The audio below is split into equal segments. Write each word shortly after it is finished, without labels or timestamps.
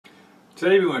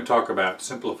Today we want to talk about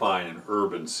simplifying an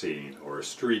urban scene or a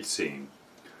street scene.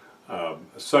 A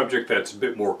subject that's a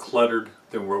bit more cluttered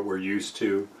than what we're used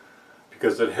to,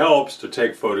 because it helps to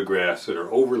take photographs that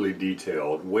are overly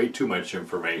detailed, way too much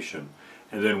information,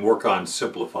 and then work on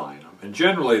simplifying them. And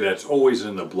generally that's always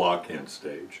in the block-in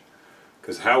stage,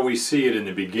 because how we see it in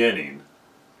the beginning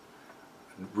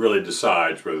really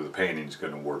decides whether the painting's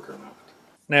going to work or not.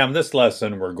 Now in this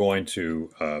lesson we're going to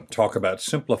talk about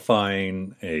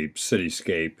simplifying a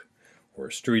cityscape or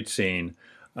a street scene.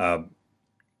 The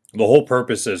whole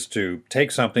purpose is to take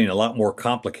something a lot more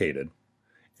complicated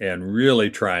and really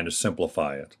trying to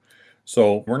simplify it.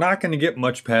 So we're not going to get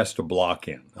much past a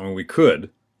block-in. I mean, you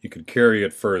could carry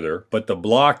it further, but the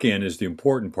block-in is the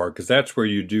important part because that's where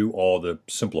you do all the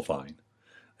simplifying.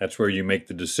 That's where you make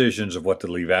the decisions of what to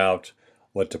leave out,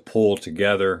 what to pull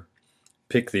together,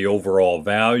 pick the overall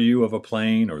value of a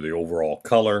plane or the overall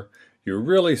color. You're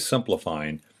really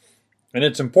simplifying. And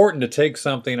it's important to take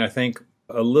something, I think,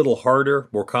 a little harder,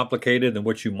 more complicated than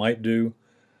what you might do,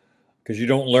 because you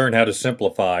don't learn how to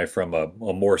simplify from a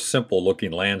more simple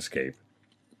looking landscape.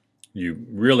 You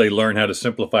really learn how to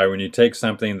simplify when you take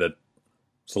something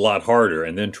that's a lot harder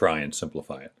and then try and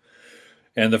simplify it.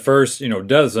 And the first,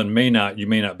 dozen you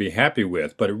may not be happy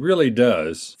with, but it really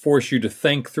does force you to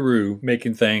think through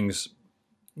making things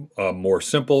more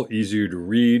simple, easier to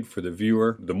read for the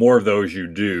viewer. The more of those you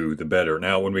do, the better.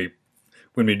 Now, when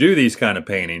we do these kind of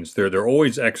paintings, they're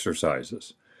always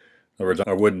exercises. In other words,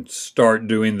 I wouldn't start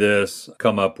doing this,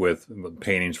 come up with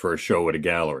paintings for a show at a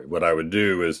gallery. What I would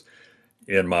do is,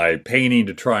 in my painting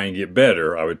to try and get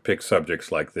better, I would pick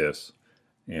subjects like this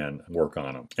and work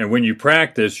on them. And when you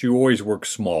practice, you always work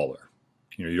smaller.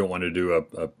 You don't want to do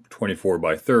a 24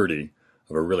 by 30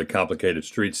 of a really complicated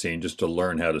street scene just to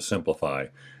learn how to simplify.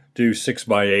 Do 6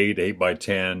 by 8, 8 by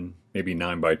 10, maybe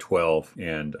 9 by 12,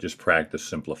 and just practice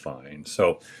simplifying.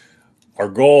 So our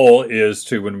goal is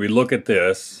to, when we look at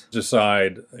this,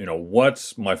 decide,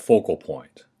 what's my focal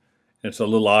point? It's a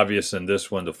little obvious in this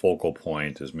one. The focal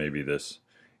point is maybe this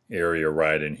area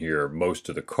right in here. Most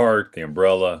of the cart, the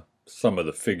umbrella, some of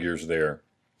the figures there.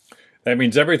 That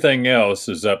means everything else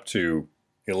is up to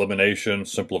elimination,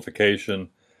 simplification.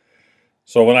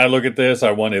 So when I look at this,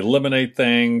 I want to eliminate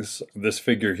things. This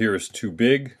figure here is too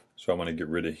big, so I want to get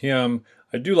rid of him.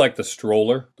 I do like the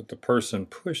stroller, but the person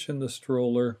pushing the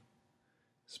stroller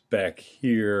is back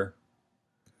here.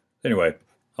 Anyway,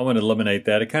 I want to eliminate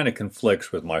that. It kind of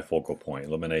conflicts with my focal point.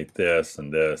 Eliminate this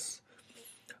and this.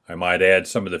 I might add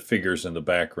some of the figures in the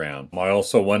background. I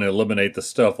also want to eliminate the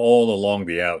stuff all along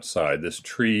the outside. This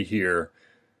tree here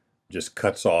just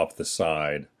cuts off the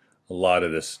side. A lot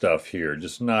of this stuff here,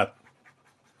 just not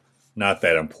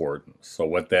that important. So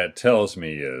what that tells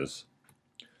me is,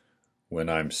 when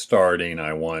I'm starting,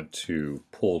 I want to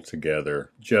pull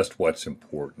together just what's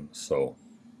important. So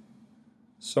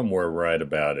somewhere right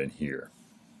about in here.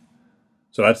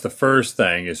 So that's the first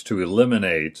thing, is to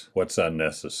eliminate what's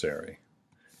unnecessary.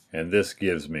 And this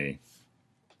gives me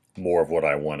more of what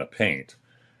I want to paint.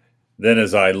 Then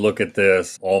as I look at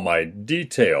this, all my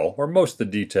detail, or most of the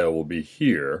detail, will be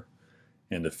here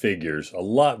in the figures, a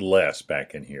lot less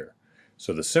back in here.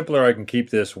 So the simpler I can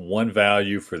keep this, one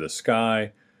value for the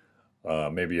sky,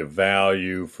 maybe a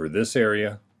value for this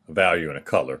area, a value and a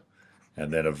color,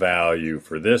 and then a value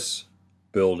for this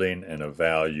building and a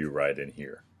value right in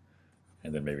here.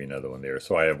 And then maybe another one there.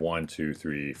 So I have 1, 2,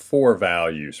 3, 4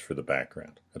 values for the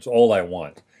background. That's all I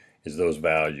want, is those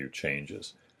value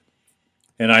changes.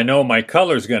 And I know my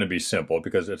color is going to be simple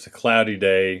because it's a cloudy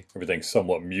day, everything's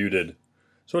somewhat muted.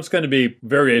 So it's going to be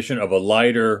variation of a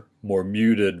lighter, more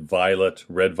muted violet,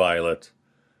 red violet,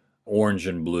 orange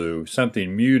and blue,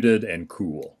 something muted and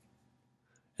cool.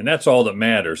 And that's all that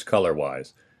matters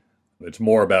color-wise. It's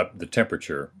more about the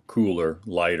temperature, cooler,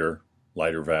 lighter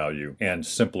value, and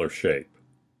simpler shape.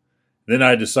 Then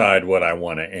I decide what I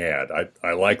want to add.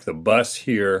 I like the bus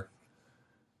here.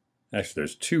 Actually,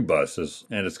 there's 2 buses,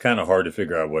 and it's kind of hard to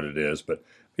figure out what it is, but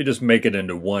if you just make it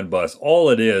into one bus, all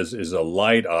it is a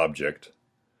light object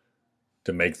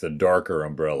to make the darker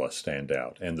umbrella stand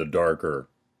out and the darker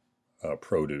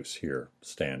produce here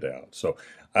stand out. So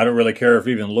I don't really care if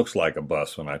it even looks like a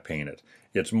bus when I paint it.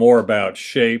 It's more about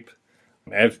shape,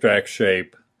 abstract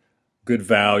shape, good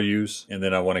values, and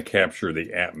then I want to capture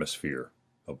the atmosphere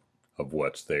of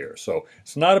what's there. So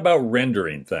it's not about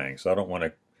rendering things. I don't want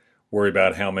to worry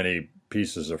about how many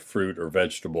pieces of fruit or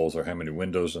vegetables or how many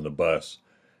windows in the bus.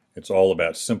 It's all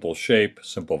about simple shape,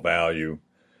 simple value,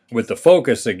 with the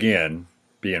focus, again,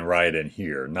 being right in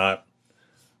here, not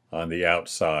on the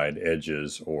outside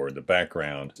edges or the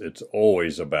background. It's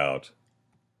always about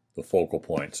the focal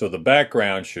point. So the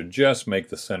background should just make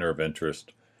the center of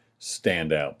interest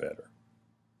stand out better.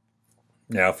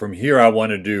 Now from here I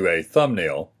want to do a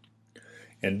thumbnail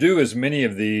and do as many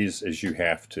of these as you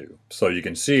have to. So you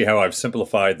can see how I've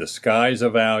simplified the sky's a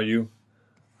value.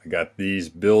 I got these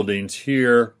buildings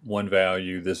here, one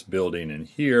value, this building in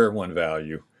here, one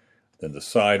value, then the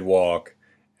sidewalk,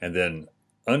 and then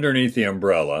underneath the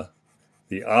umbrella,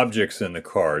 the objects in the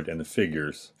card and the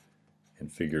figures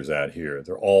and figures out here.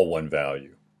 They're all one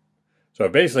value. So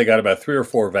I've basically got about 3 or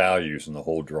 4 values in the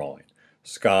whole drawing.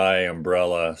 Sky,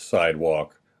 umbrella,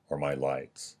 sidewalk, or my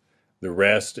lights. The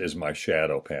rest is my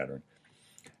shadow pattern.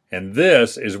 And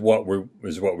this is what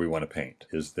we want to paint,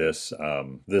 is this,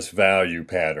 this value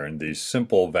pattern, these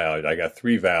simple values. I got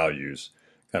 3 values,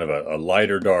 kind of a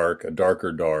lighter dark, a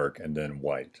darker dark, and then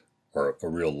white, or a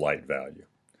real light value.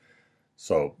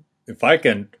 So if I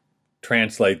can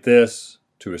translate this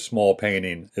to a small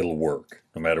painting, it'll work,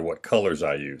 no matter what colors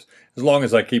I use. As long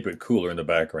as I keep it cooler in the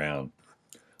background,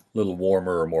 a little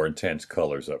warmer or more intense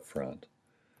colors up front.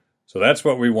 So that's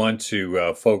what we want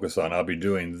to focus on. I'll be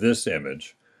doing this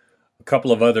image. A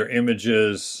couple of other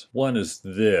images. One is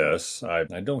this. I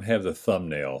don't have the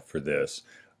thumbnail for this,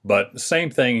 but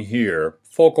same thing here.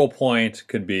 Focal point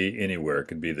could be anywhere. It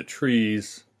could be the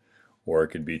trees, or it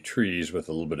could be trees with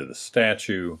a little bit of the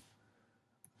statue.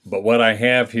 But what I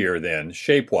have here then,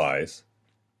 shape-wise,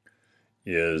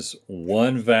 is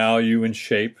one value in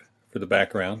shape for the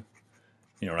background.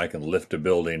 You know, and I can lift a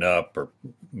building up or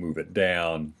move it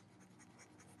down.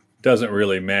 Doesn't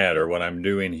really matter. What I'm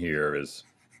doing here is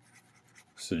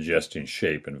suggesting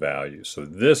shape and value. So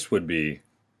this would be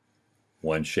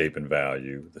one shape and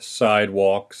value. The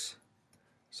sidewalk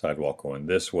going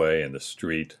this way, and the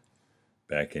street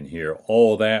back in here,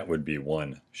 all that would be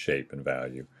one shape and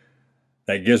value.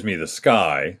 That gives me the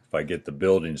sky. If I get the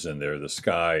buildings in there, the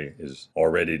sky is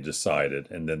already decided,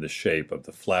 and then the shape of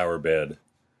the flower bed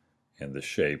and the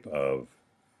shape of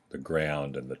the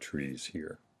ground and the trees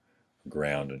here,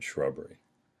 ground and shrubbery.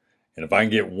 And if I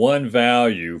can get one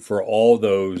value for all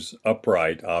those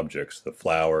upright objects, the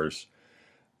flowers,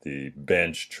 the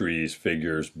bench, trees,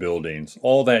 figures, buildings,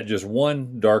 all that, just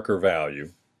one darker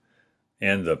value,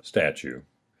 and the statue,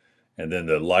 and then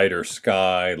the lighter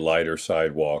sky, lighter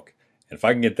sidewalk. And if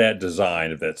I can get that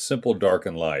design of that simple dark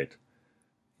and light,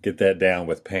 get that down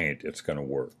with paint, it's going to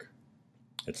work.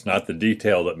 It's not the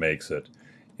detail that makes it.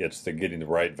 It's the getting the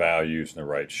right values and the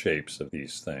right shapes of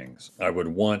these things. I would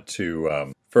want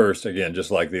to, first, again,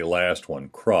 just like the last one,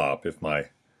 crop. If my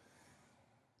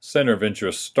center of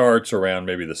interest starts around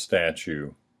maybe the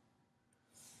statue,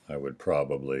 I would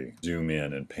probably zoom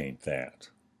in and paint that.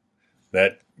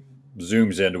 That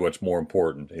zooms into what's more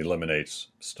important, eliminates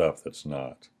stuff that's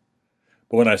not.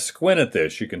 But when I squint at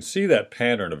this, you can see that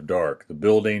pattern of dark. The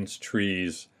buildings,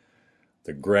 trees,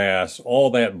 the grass,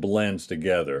 all that blends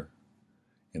together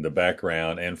in the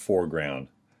background and foreground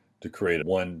to create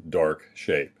one dark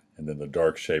shape. And then the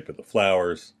dark shape of the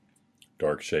flowers,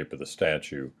 dark shape of the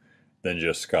statue, then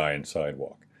just sky and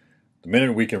sidewalk. The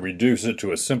minute we can reduce it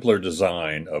to a simpler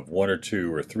design of 1 or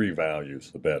 2 or 3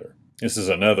 values, the better. This is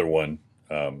another one.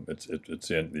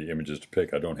 It's in the images to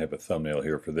pick. I don't have a thumbnail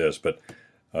here for this, but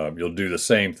you'll do the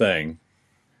same thing.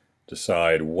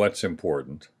 Decide what's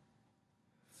important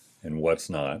and what's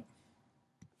not.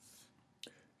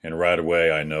 And right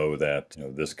away I know that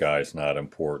this guy's not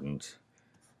important.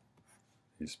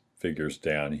 These figures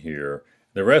down here.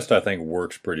 The rest I think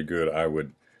works pretty good. I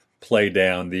would play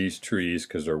down these trees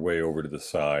because they're way over to the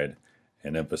side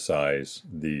and emphasize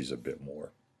these a bit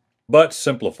more. But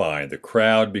simplifying, the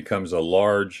crowd becomes a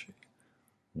large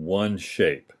one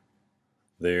shape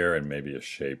there, and maybe a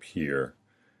shape here,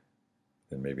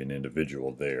 and maybe an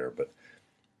individual there. But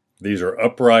these are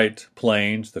upright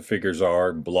planes, the figures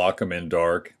are, block them in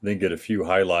dark, then get a few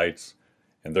highlights,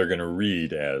 and they're going to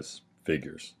read as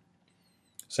figures.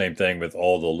 Same thing with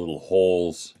all the little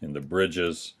holes in the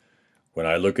bridges. When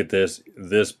I look at this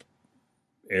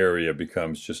area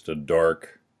becomes just a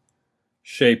dark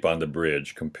shape on the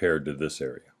bridge compared to this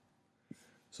area.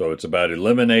 So it's about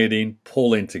eliminating,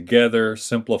 pulling together,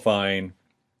 simplifying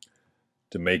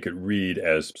to make it read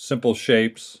as simple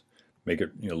shapes, make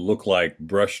it look like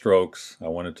brush strokes. I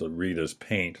want it to read as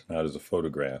paint, not as a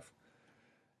photograph.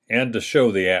 And to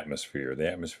show the atmosphere.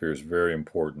 The atmosphere is very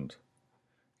important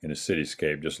in a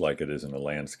cityscape, just like it is in a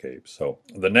landscape. So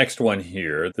the next one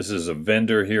here, this is a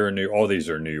vendor here in all these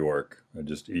are New York,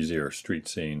 just easier street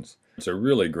scenes. It's a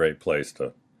really great place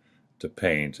to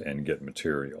paint and get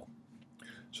material.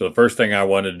 So the first thing I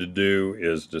wanted to do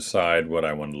is decide what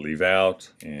I want to leave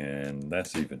out, and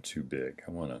that's even too big.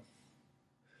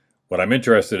 What I'm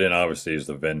interested in, obviously, is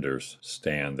the vendor's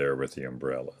stand there with the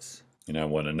umbrellas. And I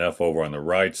want enough over on the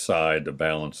right side to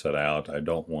balance it out. I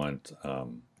don't want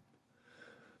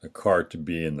the cart to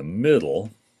be in the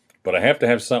middle, but I have to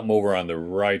have something over on the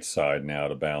right side now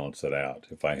to balance it out.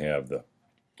 If I have the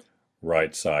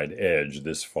right side edge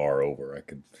this far over, I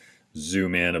could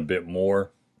zoom in a bit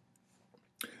more.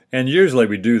 And usually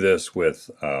we do this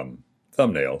with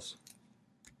thumbnails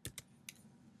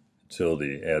until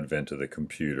the advent of the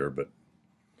computer, but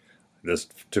this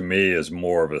to me is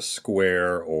more of a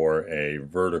square or a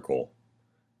vertical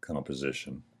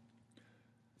composition,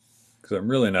 because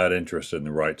I'm really not interested in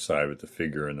the right side with the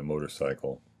figure and the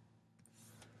motorcycle.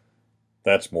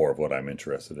 That's more of what I'm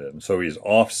interested in. So he's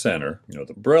off center. You know,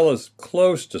 the umbrella's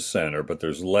close to center, but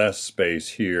there's less space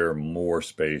here, more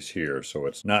space here, so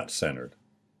it's not centered.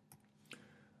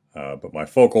 But my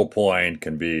focal point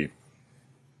can be,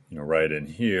 you know, right in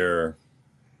here,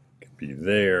 it could be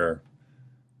there,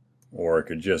 or it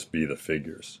could just be the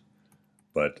figures.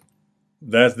 But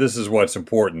this is what's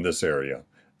important in this area.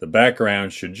 The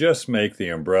background should just make the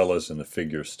umbrellas and the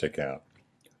figures stick out.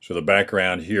 So the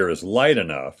background here is light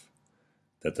enough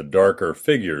that the darker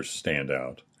figures stand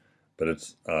out, but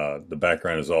it's the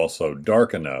background is also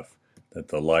dark enough that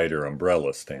the lighter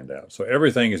umbrellas stand out. So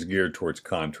everything is geared towards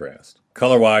contrast.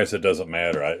 Color-wise, it doesn't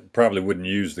matter. I probably wouldn't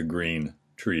use the green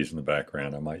trees in the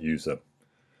background. I might use a,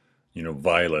 you know,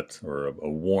 violet or a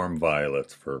warm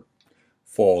violet for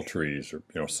fall trees, or,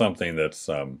 you know, something that's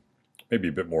maybe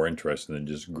a bit more interesting than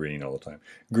just green all the time.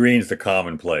 Green's the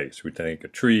commonplace. We think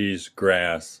of trees,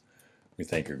 grass, we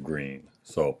think of green.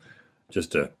 So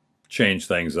just to change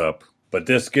things up. But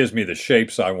this gives me the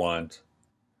shapes I want,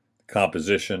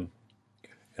 composition,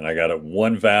 and I got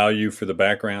one value for the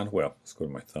background. Well, let's go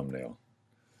to my thumbnail.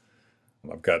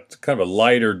 I've got kind of a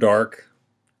lighter dark,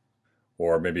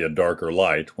 or maybe a darker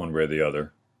light, one way or the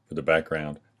other, for the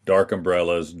background. Dark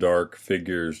umbrellas, dark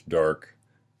figures, dark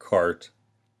cart.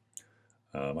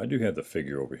 I do have the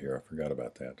figure over here. I forgot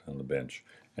about that on the bench.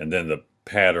 And then the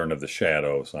pattern of the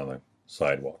shadows on the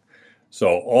sidewalk.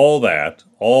 So all that,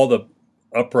 all the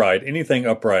upright, anything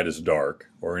upright is dark,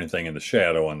 or anything in the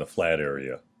shadow on the flat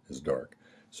area is dark.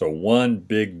 So one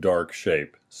big dark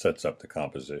shape sets up the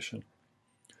composition.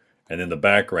 And then the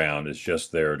background is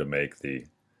just there to make the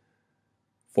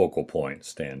focal point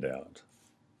stand out.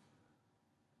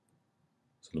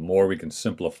 So the more we can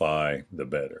simplify, the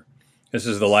better. This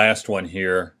is the last one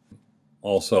here,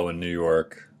 also in New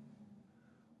York.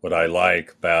 What I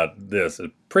like about this is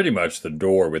pretty much the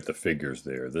door with the figures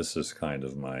there. This is kind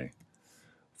of my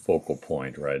focal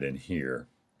point right in here.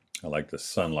 I like the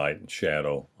sunlight and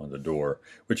shadow on the door,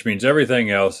 which means everything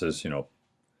else is, you know,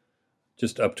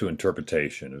 just up to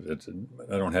interpretation.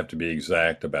 I don't have to be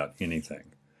exact about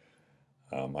anything.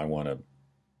 I want to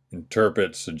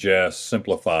interpret, suggest,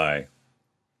 simplify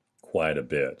quite a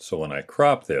bit. So when I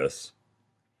crop this,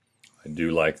 I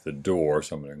do like the door,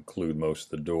 so I'm going to include most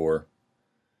of the door.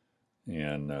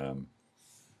 And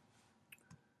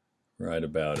right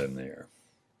about in there.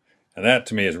 And that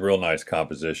to me is a real nice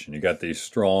composition. You got these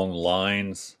strong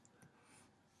lines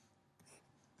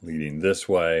leading this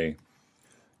way.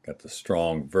 Got the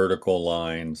strong vertical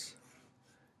lines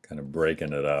kind of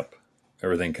breaking it up.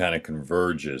 Everything kind of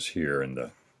converges here in the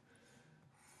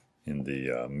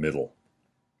middle,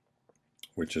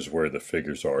 which is where the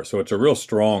figures are. So it's a real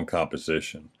strong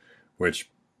composition, which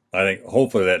I think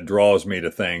hopefully that draws me to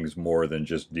things more than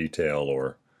just detail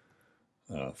or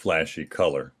flashy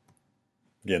color.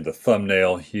 Again, the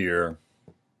thumbnail here,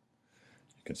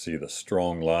 you can see the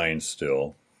strong lines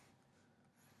still.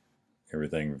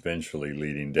 Everything eventually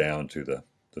leading down to the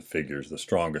figures. The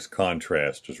strongest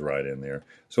contrast is right in there.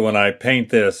 So when I paint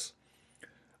this,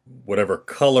 whatever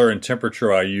color and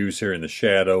temperature I use here in the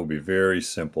shadow will be very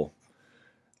simple.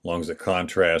 As long as it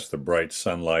contrasts the bright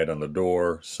sunlight on the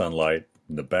door, sunlight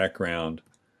in the background.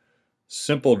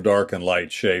 Simple dark and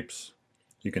light shapes.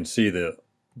 You can see the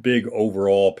big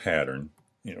overall pattern,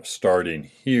 you know, starting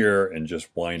here and just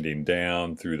winding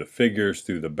down through the figures,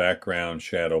 through the background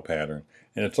shadow pattern.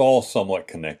 And it's all somewhat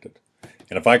connected.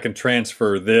 And if I can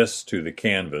transfer this to the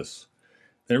canvas,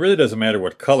 then it really doesn't matter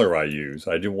what color I use.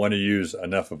 I do want to use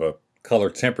enough of a color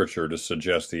temperature to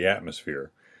suggest the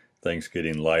atmosphere. Things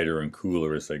getting lighter and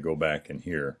cooler as they go back in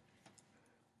here.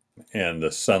 And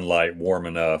the sunlight warm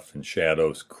enough and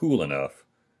shadows cool enough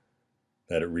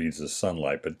that it reads the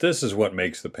sunlight. But this is what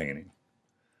makes the painting.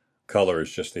 Color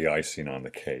is just the icing on the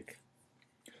cake.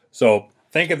 So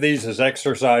think of these as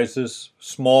exercises,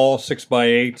 small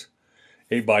 6x8,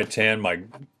 8x10. My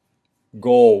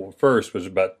goal first was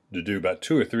to do about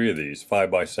 2 or 3 of these,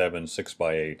 5x7,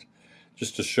 6x8,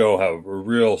 just to show how a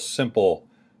real simple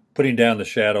putting down the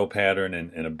shadow pattern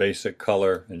in a basic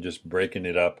color and just breaking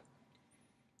it up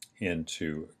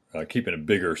into keeping it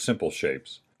bigger, simple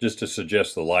shapes, just to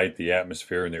suggest the light, the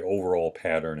atmosphere, and the overall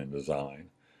pattern and design,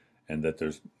 and that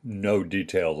there's no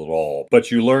details at all.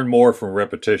 But you learn more from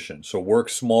repetition, so work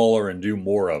smaller and do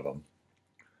more of them,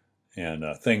 and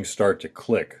things start to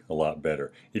click a lot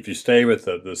better. If you stay with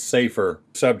the safer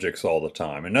subjects all the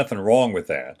time, and nothing wrong with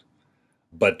that,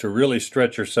 but to really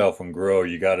stretch yourself and grow,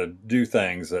 you got to do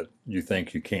things that you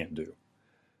think you can't do.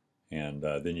 And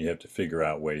then you have to figure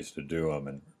out ways to do them,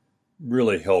 and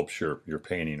really helps your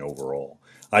painting overall.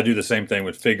 I do the same thing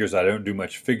with figures. I don't do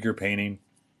much figure painting,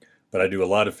 but I do a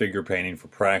lot of figure painting for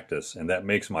practice, and that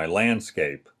makes my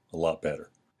landscape a lot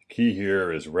better. The key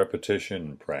here is repetition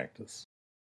and practice.